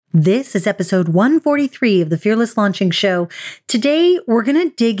This is episode 143 of the Fearless Launching Show. Today, we're going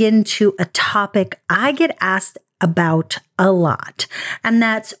to dig into a topic I get asked about a lot, and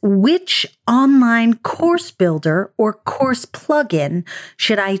that's which online course builder or course plugin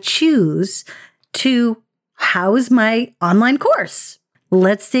should I choose to house my online course?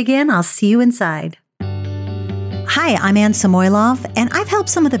 Let's dig in. I'll see you inside. Hi, I'm Anne Samoilov, and I've helped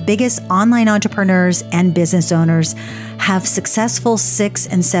some of the biggest online entrepreneurs and business owners have successful 6-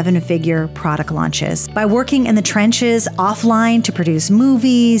 and 7-figure product launches. By working in the trenches offline to produce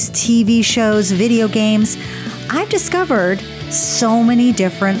movies, TV shows, video games, I've discovered so many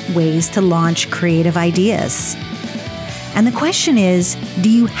different ways to launch creative ideas. And the question is, do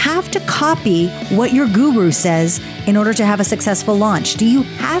you have to copy what your guru says in order to have a successful launch? Do you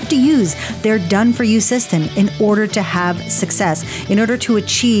have to use their done-for-you system in order to have success, in order to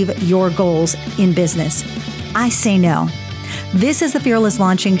achieve your goals in business? I say no. This is the Fearless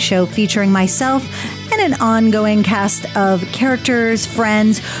Launching Show featuring myself and an ongoing cast of characters,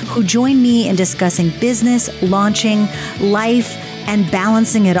 friends who join me in discussing business, launching, life, and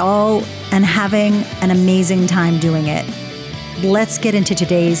balancing it all and having an amazing time doing it. Let's get into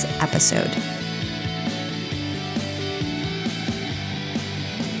today's episode.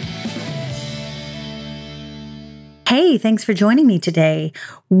 Hey, thanks for joining me today.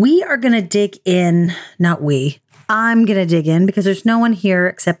 We are going to dig in, I'm going to dig in because there's no one here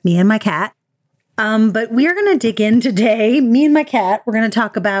except me and my cat. But we are going to dig in today, me and my cat, we're going to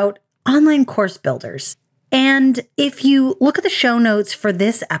talk about online course builders. And if you look at the show notes for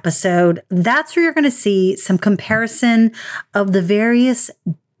this episode, that's where you're going to see some comparison of the various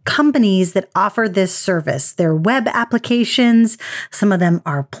companies that offer this service. They're web applications. Some of them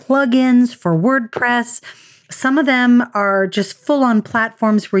are plugins for WordPress. Some of them are just full-on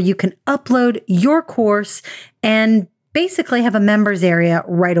platforms where you can upload your course and basically have a members area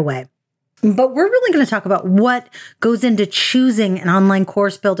right away. But we're really going to talk about what goes into choosing an online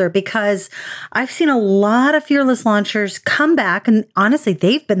course builder, because I've seen a lot of fearless launchers come back, and honestly,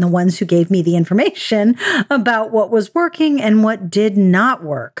 they've been the ones who gave me the information about what was working and what did not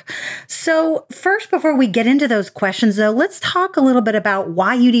work. So first, before we get into those questions, though, let's talk a little bit about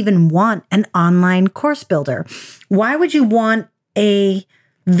why you'd even want an online course builder. Why would you want a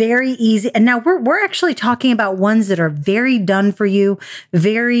very easy, and now we're actually talking about ones that are very done for you,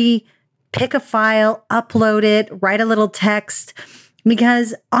 very pick a file, upload it, write a little text,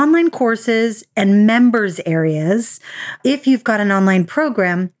 because online courses and members areas, if you've got an online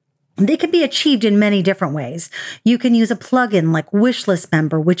program, they can be achieved in many different ways. You can use a plugin like Wishlist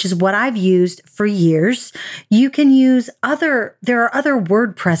Member, which is what I've used for years. You can use there are other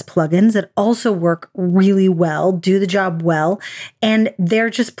WordPress plugins that also work really well, do the job well, and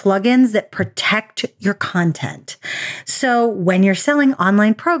they're just plugins that protect your content. So when you're selling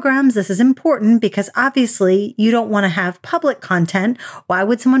online programs, this is important because obviously you don't want to have public content. Why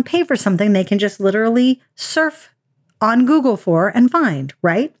would someone pay for something they can just literally surf on Google for and find,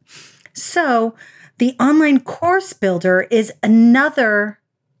 right? So the online course builder is another,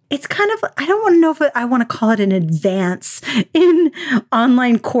 it's kind of, I don't know if I want to call it an advance in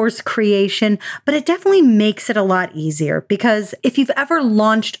online course creation, but it definitely makes it a lot easier, because if you've ever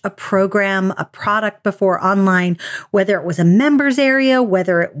launched a program, a product before online, whether it was a members area,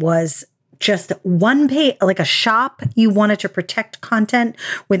 whether it was just one page, like a shop, you wanted to protect content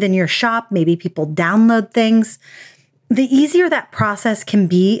within your shop, maybe people download things. The easier that process can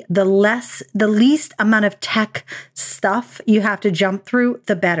be, the least amount of tech stuff you have to jump through,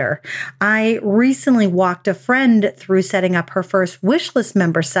 the better. I recently walked a friend through setting up her first Wishlist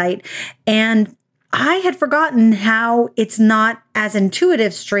Member site, and I had forgotten how it's not as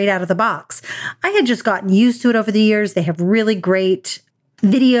intuitive straight out of the box. I had just gotten used to it over the years. They have really great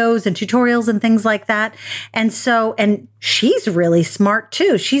videos and tutorials and things like that. And she's really smart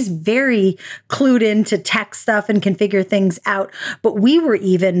too. She's very clued into tech stuff and can figure things out. But we were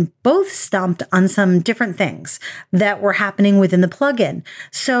even both stumped on some different things that were happening within the plugin.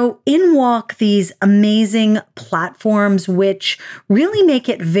 So in walk these amazing platforms, which really make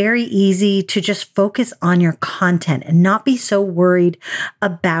it very easy to just focus on your content and not be so worried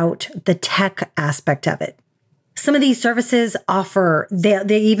about the tech aspect of it. Some of these services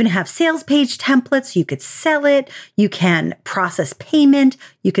they even have sales page templates. You could sell it. You can process payment.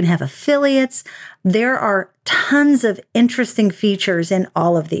 You can have affiliates. There are tons of interesting features in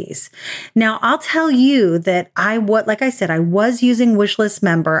all of these. Now, I'll tell you that like I said, I was using Wishlist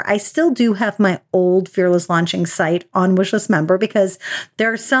Member. I still do have my old Fearless Launching site on Wishlist Member because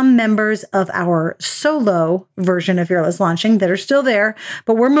there are some members of our solo version of Fearless Launching that are still there,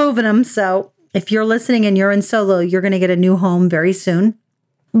 but we're moving them. So if you're listening and you're in solo, you're going to get a new home very soon.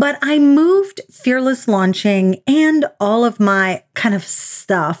 But I moved Fearless Launching and all of my kind of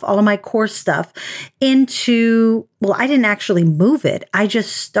stuff, all of my course stuff into, well, I didn't actually move it. I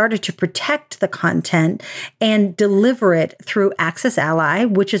just started to protect the content and deliver it through Access Ally,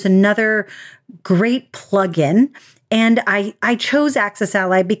 which is another great plugin. And I chose Access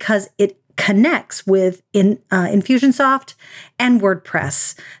Ally because it connects with Infusionsoft and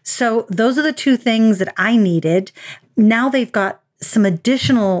WordPress. So those are the two things that I needed. Now they've got some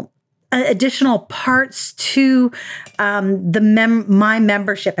additional parts to my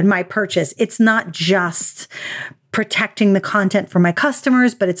membership and my purchase. It's not just protecting the content for my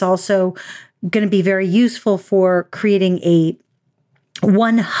customers, but it's also going to be very useful for creating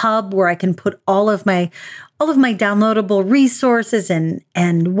one hub where I can put all of my downloadable resources and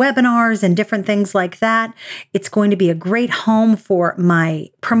webinars and different things like that. It's going to be a great home for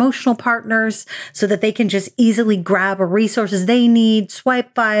my promotional partners so that they can just easily grab resources they need,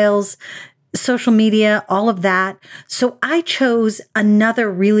 swipe files, social media, all of that. So I chose another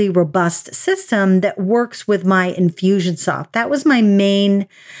really robust system that works with my Infusionsoft. That was my main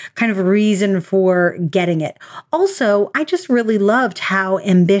kind of reason for getting it. Also, I just really loved how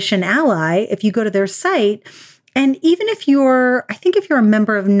Ambition Ally, if you go to their site, and even if you're a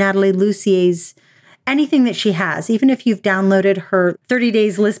member of Natalie Lucier's, anything that she has, even if you've downloaded her 30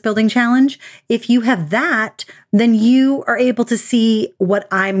 days list building challenge, if you have that, then you are able to see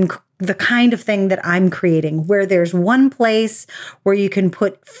the kind of thing that I'm creating, where there's one place where you can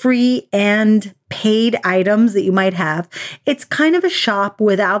put free and paid items that you might have. It's kind of a shop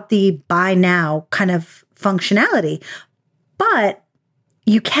without the buy now kind of functionality, but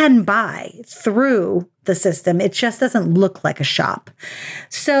you can buy through the system. It just doesn't look like a shop.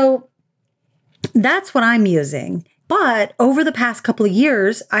 So that's what I'm using. But over the past couple of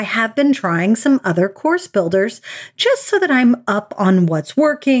years, I have been trying some other course builders just so that I'm up on what's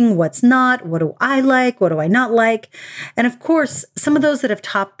working, what's not, what do I like, what do I not like. And of course, some of those that have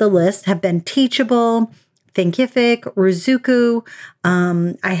topped the list have been Teachable, Thinkific, Ruzuku.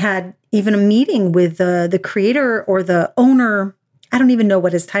 I had even a meeting with the creator or the owner, I don't even know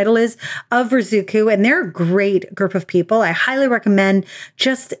what his title is, of Ruzuku, and they're a great group of people. I highly recommend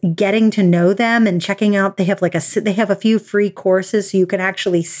just getting to know them and checking out. They have a few free courses so you can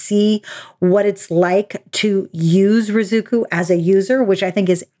actually see what it's like to use Ruzuku as a user, which I think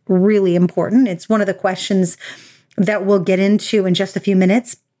is really important. It's one of the questions that we'll get into in just a few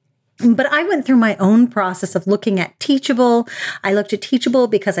minutes. But I went through my own process of looking at Teachable. I looked at Teachable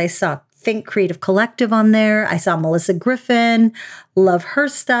because I saw Think Creative Collective on there. I saw Melissa Griffin, love her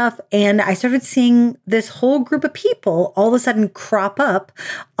stuff. And I started seeing this whole group of people all of a sudden crop up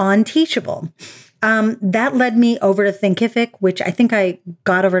on Teachable. That led me over to Thinkific, which I think I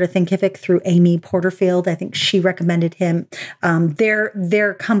got over to Thinkific through Amy Porterfield. I think she recommended him,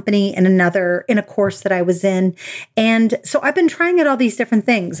 their company in a course that I was in. And so I've been trying out all these different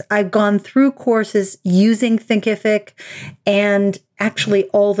things. I've gone through courses using Thinkific and actually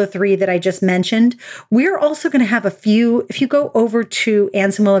all the three that I just mentioned. We're also going to have a few. If you go over to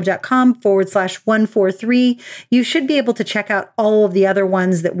AnsonWillove.com/143, you should be able to check out all of the other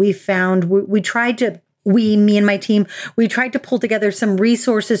ones that we found. Me and my team, we tried to pull together some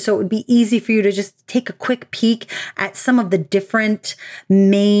resources so it would be easy for you to just take a quick peek at some of the different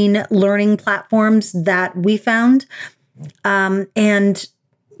main learning platforms that we found. And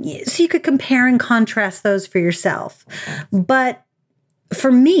so you could compare and contrast those for yourself. But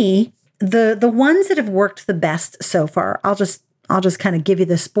for me, the ones that have worked the best so far, I'll just kind of give you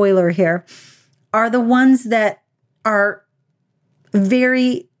the spoiler here, are the ones that are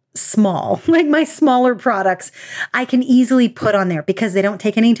very small, like my smaller products. I can easily put on there because they don't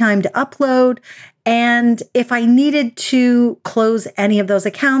take any time to upload. And if I needed to close any of those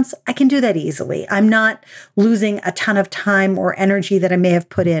accounts, I can do that easily. I'm not losing a ton of time or energy that I may have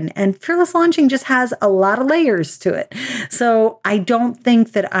put in. And Fearless Launching just has a lot of layers to it. So I don't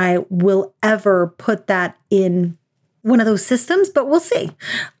think that I will ever put that in one of those systems, but we'll see.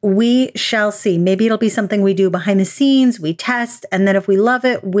 We shall see. Maybe it'll be something we do behind the scenes, we test, and then if we love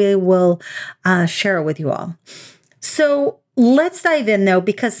it, we will share it with you all. So let's dive in though,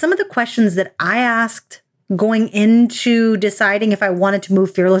 because some of the questions that I asked going into deciding if I wanted to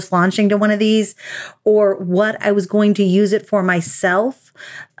move Fearless Launching to one of these or what I was going to use it for myself,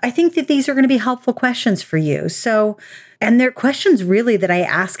 I think that these are going to be helpful questions for you. And they're questions really that I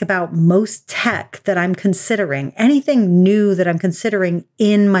ask about most tech that I'm considering, anything new that I'm considering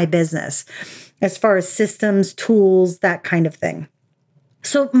in my business, as far as systems, tools, that kind of thing.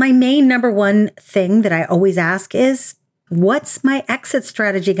 So my main number one thing that I always ask is, what's my exit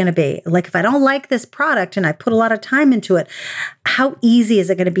strategy going to be? Like, if I don't like this product and I put a lot of time into it, how easy is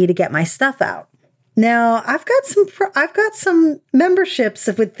it going to be to get my stuff out? Now, I've got some memberships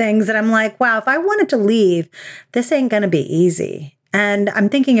with things that I'm like, wow, if I wanted to leave, this ain't going to be easy. And I'm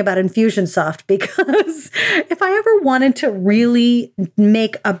thinking about Infusionsoft because if I ever wanted to really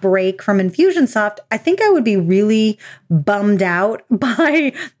make a break from Infusionsoft, I think I would be really bummed out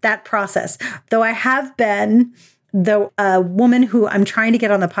by that process. Though I have been, a woman who I'm trying to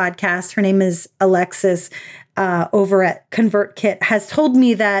get on the podcast, her name is Alexis, over at ConvertKit, has told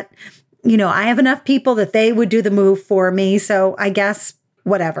me that, I have enough people that they would do the move for me. So I guess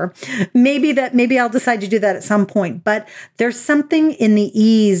whatever. Maybe I'll decide to do that at some point. But there's something in the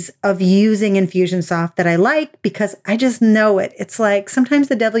ease of using Infusionsoft that I like because I just know it. It's like sometimes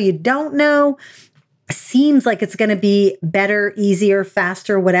the devil you don't know seems like it's going to be better, easier,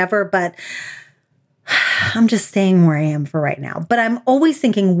 faster, whatever. But I'm just staying where I am for right now. But I'm always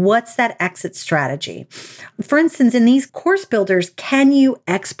thinking, what's that exit strategy? For instance, in these course builders, can you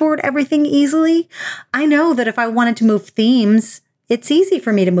export everything easily? I know that if I wanted to move themes, it's easy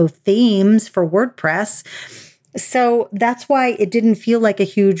for me to move themes for WordPress. So that's why it didn't feel like a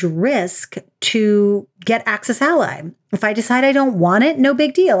huge risk to get Access Ally. If I decide I don't want it, no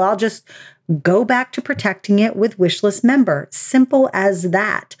big deal. I'll just go back to protecting it with Wishlist Member. Simple as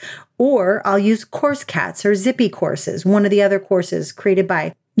that. Or I'll use CourseCats or Zippy Courses, one of the other courses created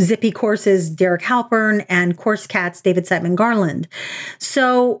by Zippy Courses, Derek Halpern, and CourseCats, David Siteman Garland.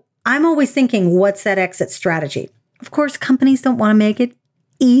 So I'm always thinking, what's that exit strategy? Of course, companies don't want to make it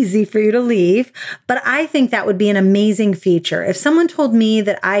easy for you to leave, but I think that would be an amazing feature. If someone told me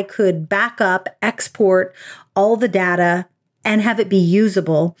that I could back up, export all the data, and have it be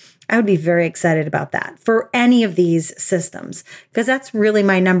usable, I would be very excited about that for any of these systems, because that's really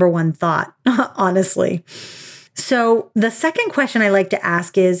my number one thought, honestly. So the second question I like to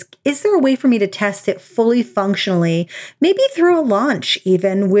ask is there a way for me to test it fully functionally, maybe through a launch,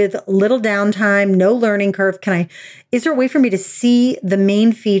 even with little downtime, no learning curve? Is there a way for me to see the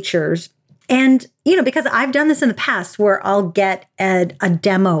main features? And, because I've done this in the past where I'll get a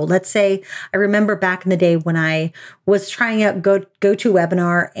demo. Let's say I remember back in the day when I was trying out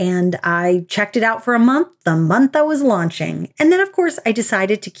GoToWebinar and I checked it out for a month, the month I was launching. And then, of course, I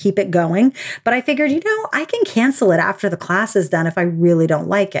decided to keep it going. But I figured, I can cancel it after the class is done if I really don't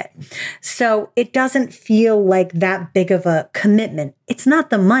like it. So it doesn't feel like that big of a commitment. It's not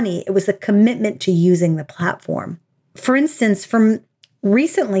the money. It was the commitment to using the platform. For instance,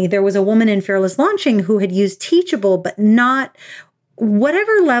 recently, there was a woman in Fearless Launching who had used Teachable, but not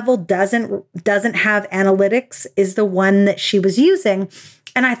whatever level doesn't have analytics is the one that she was using.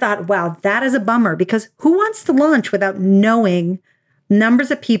 And I thought, wow, that is a bummer, because who wants to launch without knowing numbers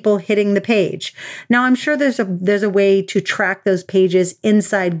of people hitting the page? Now, I'm sure there's a way to track those pages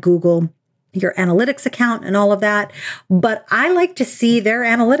inside Google, your analytics account and all of that. But I like to see their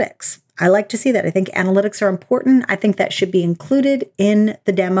analytics. I like to see that. I think analytics are important. I think that should be included in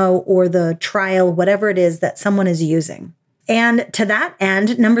the demo or the trial, whatever it is that someone is using. And to that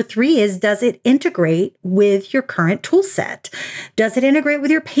end, number 3 is, does it integrate with your current tool set? Does it integrate with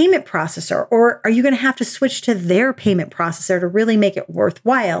your payment processor? Or are you going to have to switch to their payment processor to really make it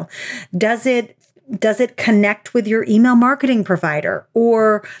worthwhile? Does it connect with your email marketing provider?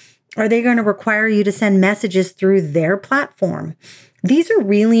 Or are they going to require you to send messages through their platform? These are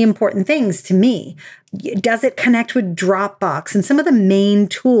really important things to me. Does it connect with Dropbox and some of the main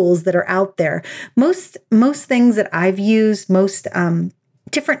tools that are out there? Most things that I've used, most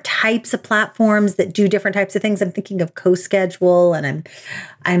different types of platforms that do different types of things. I'm thinking of CoSchedule, and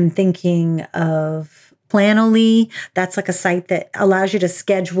I'm thinking of Planoly. That's like a site that allows you to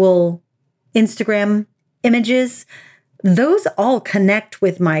schedule Instagram images. Those all connect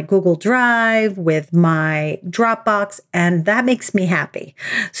with my Google Drive, with my Dropbox, and that makes me happy.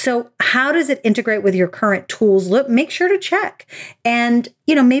 So how does it integrate with your current tools? Look, make sure to check. And,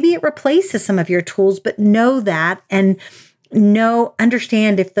 maybe it replaces some of your tools, but know that and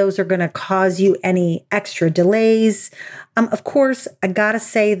understand if those are going to cause you any extra delays. Of course, I got to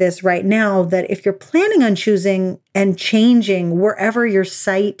say this right now, that if you're planning on choosing and changing wherever your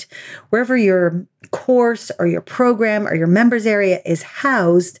site, wherever your course or your program or your members area is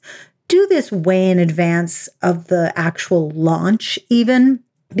housed, do this way in advance of the actual launch even,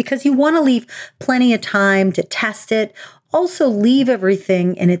 because you want to leave plenty of time to test it. Also, leave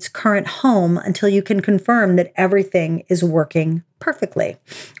everything in its current home until you can confirm that everything is working perfectly,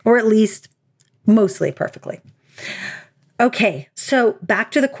 or at least mostly perfectly. Okay, so back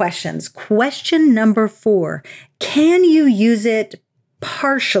to the questions. Question number 4, can you use it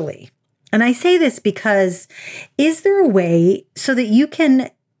partially? And I say this because is there a way so that you can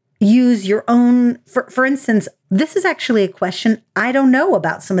use your own, for instance, this is actually a question I don't know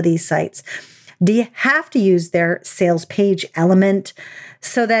about some of these sites. Do you have to use their sales page element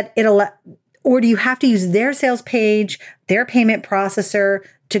so that or do you have to use their sales page, their payment processor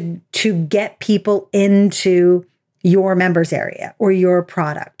to get people into your members area or your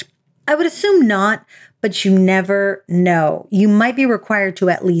product? I would assume not, but you never know. You might be required to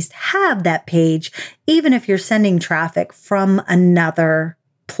at least have that page, even if you're sending traffic from another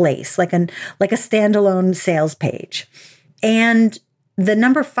place, like a standalone sales page. And the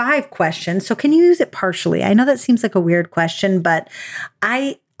number 5 question, so can you use it partially? I know that seems like a weird question, but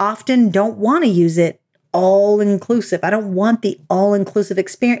I often don't want to use it all inclusive. I don't want the all inclusive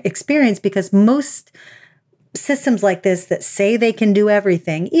experience because most systems like this that say they can do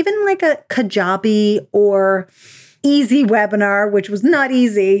everything, even like a Kajabi or Easy Webinar, which was not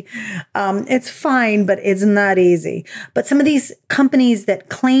easy. It's fine, but it's not easy. But some of these companies that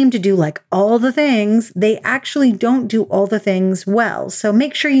claim to do like all the things, they actually don't do all the things well. So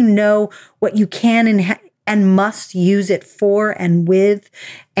make sure you know what you can and must use it for and with,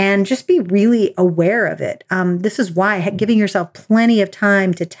 and just be really aware of it. This is why giving yourself plenty of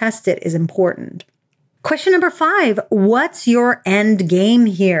time to test it is important. Question number 5, what's your end game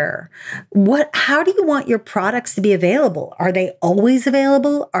here? How do you want your products to be available? Are they always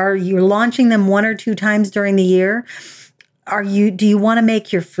available? Are you launching them 1 or 2 times during the year? Do you want to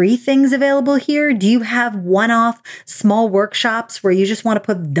make your free things available here? Do you have one-off small workshops where you just want to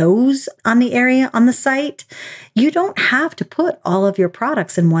put those on the site? You don't have to put all of your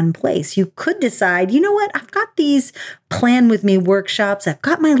products in one place. You could decide, you know what? I've got these plan with me workshops. I've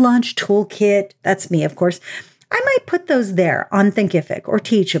got my launch toolkit. That's me, of course. I might put those there on Thinkific or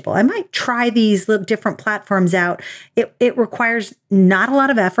Teachable. I might try these little different platforms out. It requires not a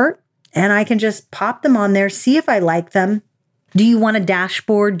lot of effort, and I can just pop them on there, see if I like them. Do you want a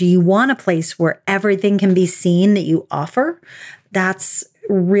dashboard? Do you want a place where everything can be seen that you offer? That's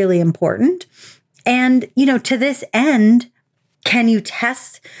really important. And, to this end, can you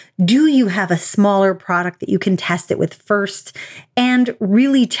test? Do you have a smaller product that you can test it with first and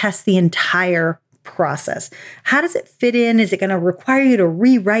really test the entire process? How does it fit in? Is it going to require you to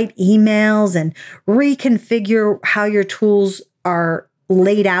rewrite emails and reconfigure how your tools are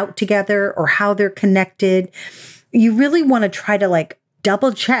laid out together or how they're connected? You really want to try to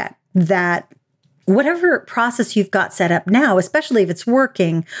double check that whatever process you've got set up now, especially if it's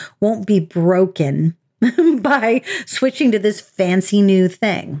working, won't be broken by switching to this fancy new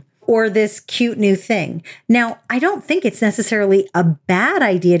thing or this cute new thing. Now, I don't think it's necessarily a bad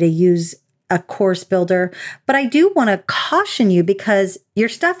idea to use a course builder, but I do want to caution you because your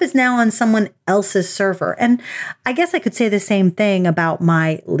stuff is now on someone else's server. And I guess I could say the same thing about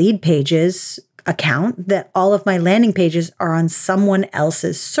my Lead Pages account, that all of my landing pages are on someone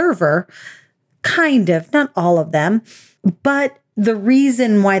else's server, kind of, not all of them. But the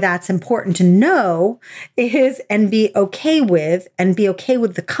reason why that's important to know is and be okay with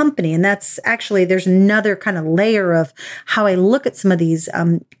the company. And that's actually, there's another kind of layer of how I look at some of these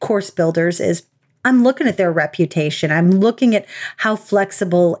course builders is I'm looking at their reputation. I'm looking at how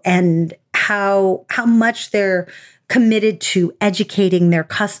flexible and how much they're committed to educating their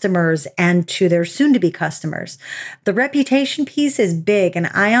customers and to their soon-to-be customers. The reputation piece is big, and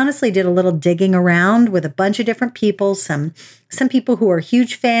I honestly did a little digging around with a bunch of different people, some people who are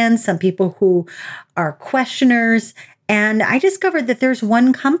huge fans, some people who are questioners, and I discovered that there's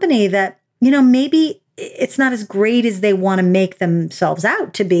one company that, maybe it's not as great as they want to make themselves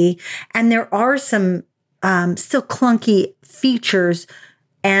out to be, and there are some still clunky features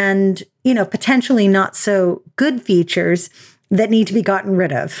and, potentially not so good features that need to be gotten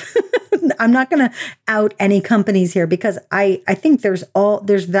rid of. I'm not going to out any companies here because I think there's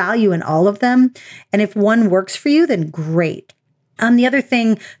value in all of them. And if one works for you, then great. The other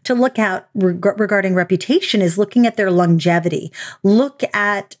thing to look at regarding reputation is looking at their longevity. Look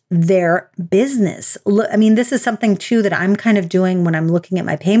at their business. This is something too that I'm kind of doing when I'm looking at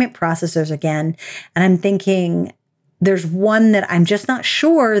my payment processors again. And I'm thinking, there's one that I'm just not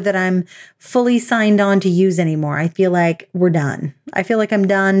sure that I'm fully signed on to use anymore. I feel like we're done. I feel like I'm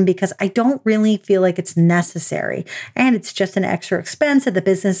done because I don't really feel like it's necessary. And it's just an extra expense that the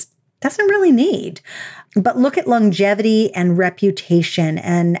business doesn't really need. But look at longevity and reputation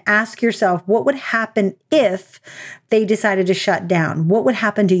and ask yourself, what would happen if they decided to shut down? What would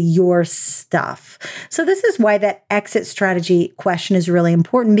happen to your stuff? So this is why that exit strategy question is really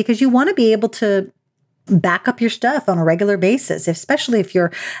important, because you want to be able to back up your stuff on a regular basis, especially if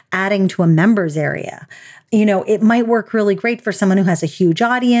you're adding to a members area. It might work really great for someone who has a huge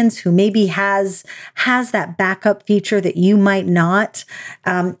audience, who maybe has that backup feature that you might not,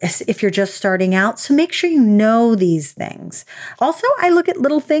 if you're just starting out. So make sure you know these things. Also, I look at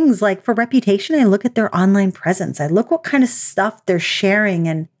little things like for reputation, I look at their online presence. I look what kind of stuff they're sharing.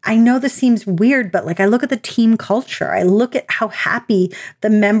 And I know this seems weird, but I look at the team culture. I look at how happy the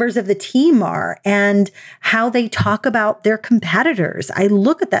members of the team are and how they talk about their competitors. I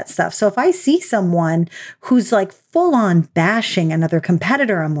look at that stuff. So if I see someone who's full on bashing another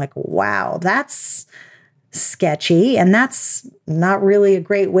competitor, I'm like, wow, that's sketchy. And that's not really a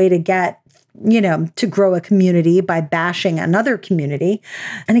great way to get to grow a community by bashing another community.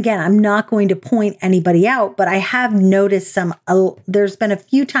 And again, I'm not going to point anybody out, but I have noticed there's been a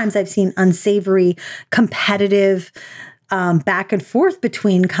few times I've seen unsavory, competitive back and forth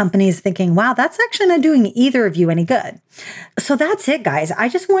between companies thinking, wow, that's actually not doing either of you any good. So that's it, guys. I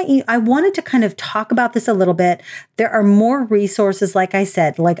wanted to kind of talk about this a little bit. There are more resources, like I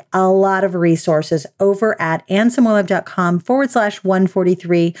said, a lot of resources over at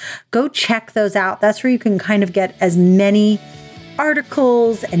AnneSamoilWeb.com/143. Go check those out. That's where you can kind of get as many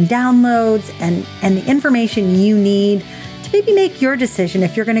articles and downloads and the information you need to maybe make your decision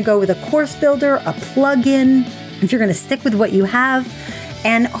if you're going to go with a course builder, a plugin, if you're going to stick with what you have.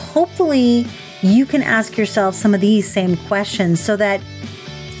 And hopefully you can ask yourself some of these same questions so that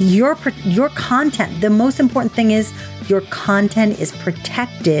your content, the most important thing is your content is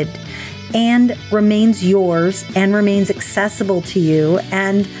protected and remains yours and remains accessible to you,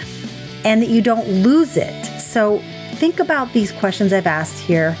 and that you don't lose it. So think about these questions I've asked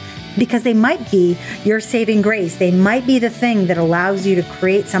here, because they might be your saving grace. They might be the thing that allows you to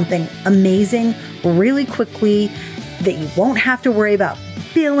create something amazing really quickly, that you won't have to worry about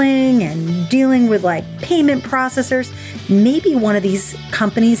billing and dealing with payment processors. Maybe one of these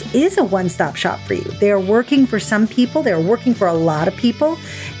companies is a one-stop shop for you. They're working for some people. They're working for a lot of people.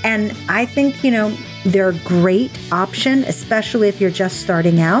 And I think, they're a great option, especially if you're just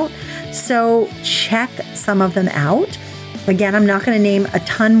starting out. So check some of them out. Again, I'm not going to name a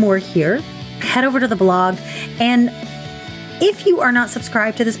ton more here. Head over to the blog. And if you are not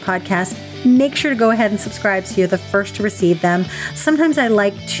subscribed to this podcast, make sure to go ahead and subscribe so you're the first to receive them. Sometimes I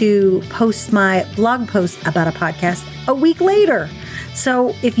like to post my blog post about a podcast a week later.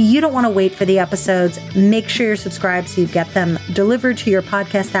 So if you don't want to wait for the episodes, make sure you're subscribed so you get them delivered to your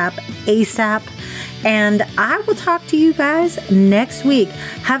podcast app ASAP. And I will talk to you guys next week.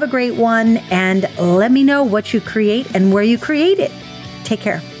 Have a great one, and let me know what you create and where you create it. Take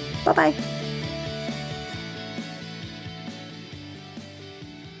care. Bye-bye.